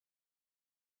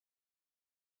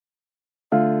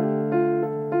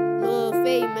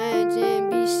fayy, man,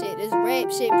 J&B shit. This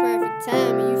rap shit, perfect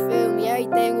timing, you feel me?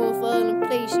 Everything gon' fall in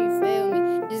place, you feel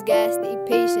me? Just gotta stay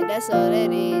patient, that's all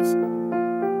that is.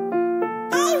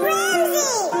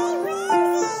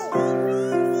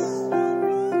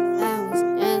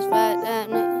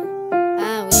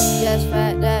 Just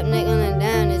fucked up, nigga, and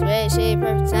down. This red shit,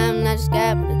 perfect timing. I just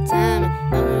got for the timing.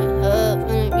 I'm up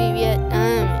from the BB at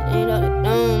diamond. Ain't all the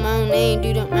dome, I don't ain't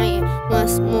do the writing. One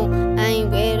smoke, I ain't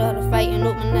with all the fighting.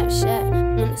 Open up shot.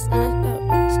 When the sun start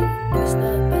rising, nigga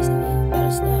start busting it.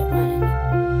 Better start running it.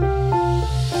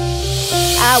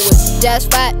 I was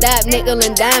just fucked up, nickel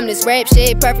and dime. This rap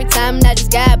shit, perfect timing. I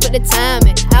just got put the time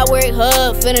in. I work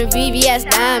hard for them VVS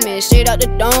diamonds. Straight out the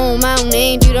dome, I don't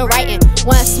ain't do the writing.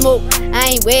 One smoke,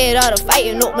 I ain't with all the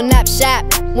fighting. Open up shop.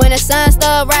 When the sun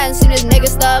start rising, soon as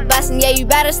niggas start busting, yeah, you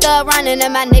better start running.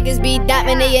 And my niggas be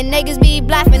dumping, and your niggas be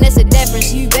bluffing. It's a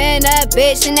difference. You been a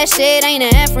bitch, and that shit ain't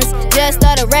an inference. Just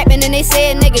started rapping, and they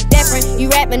say a nigga different. You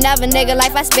rap another nigga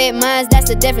life, I spit mines, that's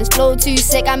the difference. Flow too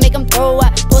sick, I make them throw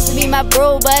up. Supposed to be my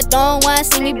bro, but don't wanna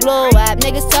see me blow up.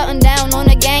 Niggas talking down on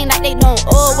the gang like they don't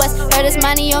owe us. Heard this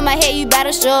money on my head, you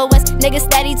better show us. Niggas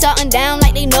steady talking down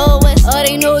like they know us. All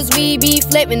they know is we be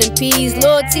flipping them peas.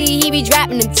 Lil T, he be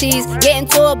dropping them T's. Getting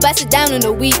to a bust it down in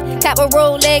a week. Cop a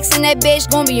Rolex and that bitch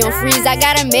gon' be on freeze. I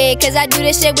got her made cause I do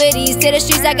this shit with ease. To the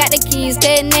streets I got the keys.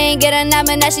 Couldn't ain't get a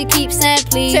number, now she keeps saying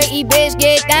please. Turkey bitch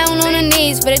get down on her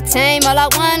knees for the tame. All I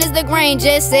want is the grain,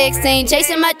 just 16,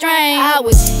 chasing my dream. I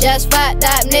was just fucked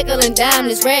up, nickel and dime.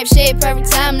 This rap shit,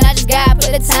 perfect timing, I just gotta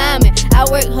put the time in. I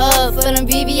work hard for them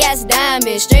VVS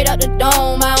diamonds. Straight out the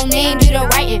dome, I don't even do the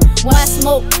writing. One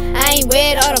smoke, I ain't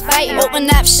with all the fighting. Open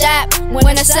up shop,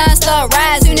 when the sun start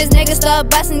rising. Soon as niggas start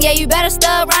busting, yeah, you better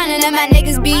start running. And my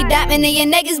niggas be dapping, and your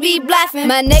niggas be bluffing.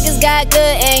 My niggas got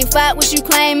good aim, fuck what you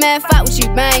claim, man, fuck what you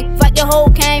bang. Fuck your whole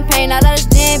campaign, I love this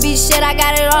J&B shit, I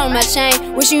got it all on my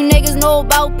chain. Wish you niggas know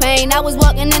about pain. I was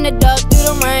walking in the dark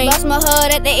through the rain. Lost my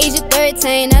hood at the age of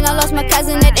 13, and I lost my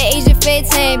cousin at the age of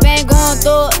 15. Been going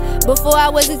through it before I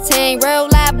was a teen. Real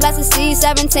life, blessed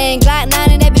C17. Glock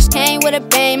 9 and that bitch came with a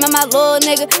bang. Man, my little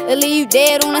nigga, it'll leave you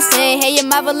dead on the scene. Hey, your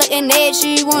mother looking at you,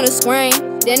 you wanna scream.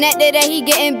 Then that day that he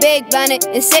getting big blinded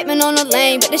and sipping on the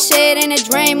lane. But this shit ain't a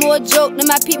dream or a joke. To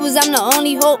my peoples, I'm the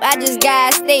only hope. I just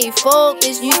gotta stay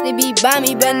focused. Used to be by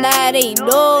me, but now they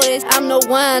know this. I'm the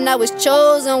one, I was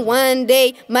chosen one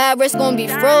day. My wrist gon' be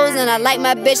frozen. I like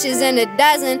my bitches in a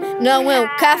dozen. No, we don't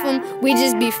cuff them, we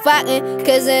just be fucking.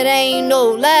 Cause it ain't no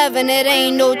love and it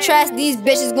ain't no trust. These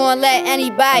bitches gon' let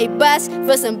anybody bust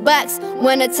for some bucks.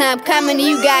 When the time coming,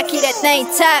 you gotta keep that thing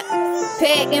tucked.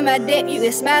 Peg in my dip, you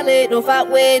can smell it. Don't fuck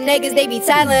with niggas, they be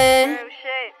telling.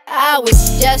 I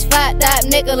was just fucked up,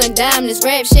 nickel and dime. This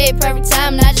rap shit, perfect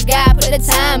timing, I just gotta put the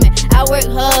time in. I work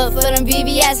hard for them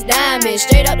VVS diamonds.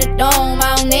 Straight out the dome,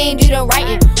 I don't even do the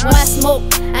writing. One smoke,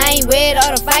 I ain't with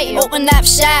all the fighting. Open up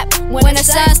shop, when the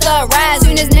sun start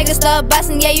rising. Soon as niggas start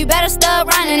busting, yeah, you better start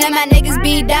running. And my niggas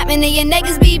be dapping, and your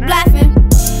niggas be bluffing.